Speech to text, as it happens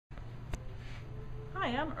Hi,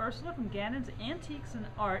 I'm Ursula from Gannon's Antiques and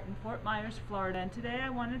Art in Fort Myers, Florida, and today I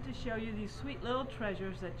wanted to show you these sweet little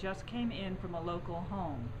treasures that just came in from a local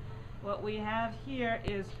home. What we have here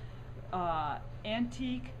is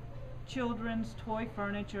antique children's toy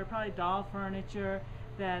furniture, probably doll furniture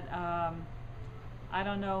that I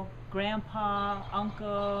don't know, grandpa,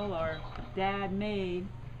 uncle, or dad made.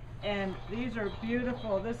 And these are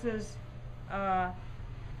beautiful. This is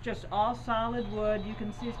just all solid wood. You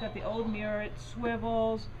can see it's got the old mirror, it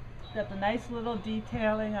swivels, got the nice little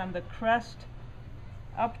detailing on the crest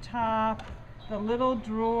up top. The little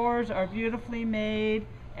drawers are beautifully made,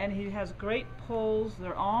 and he has great pulls.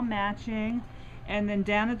 They're all matching. And then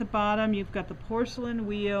down at the bottom you've got the porcelain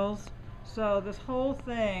wheels. So this whole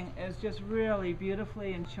thing is just really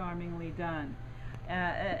beautifully and charmingly done.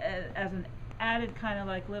 As an added kind of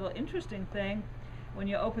like little interesting thing, when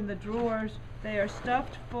you open the drawers, they are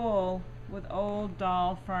stuffed full with old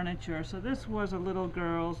doll furniture. So this was a little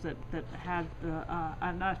girl's that had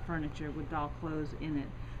not furniture, with doll clothes in it.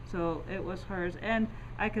 So it was hers, and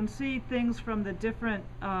I can see things from the different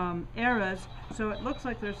eras. So it looks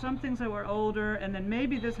like there's some things that were older, and then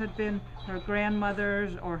maybe this had been her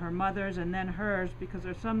grandmother's or her mother's and then hers, because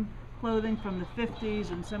there's some clothing from the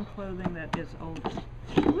 50s and some clothing that is older.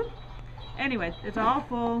 Anyway, it's all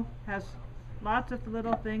full, has lots of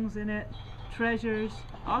little things in it, treasures,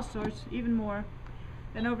 all sorts, even more.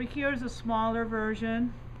 And over here is a smaller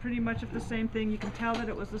version, pretty much of the same thing. You can tell that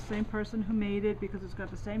it was the same person who made it because it's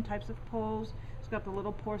got the same types of pulls. It's got the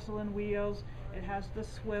little porcelain wheels. It has the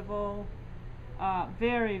swivel.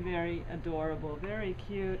 Very, very adorable, very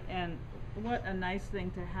cute, and what a nice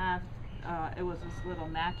thing to have. It was this little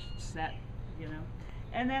matched set, you know.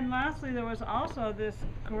 And then lastly, there was also this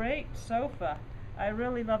great sofa. I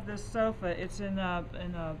really love this sofa. It's in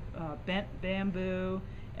a bent bamboo,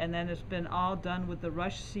 and then it's been all done with the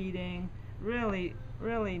rush seating. Really,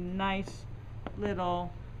 really nice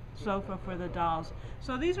little sofa for the dolls.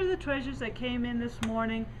 So these are the treasures that came in this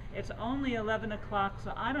morning. It's only 11 o'clock,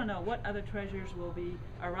 so I don't know what other treasures will be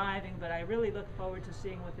arriving, but I really look forward to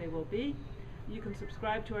seeing what they will be. You can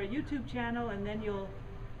subscribe to our YouTube channel, and then you'll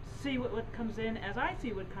see what comes in as I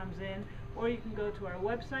see what comes in, or you can go to our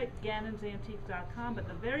website, gannonsantiques.com. But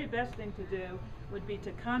the very best thing to do would be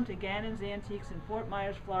to come to Gannon's Antiques in Fort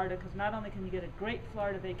Myers, Florida, because not only can you get a great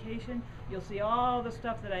Florida vacation, you'll see all the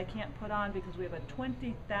stuff that I can't put on because we have a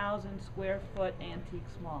 20,000 square foot antique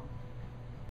mall.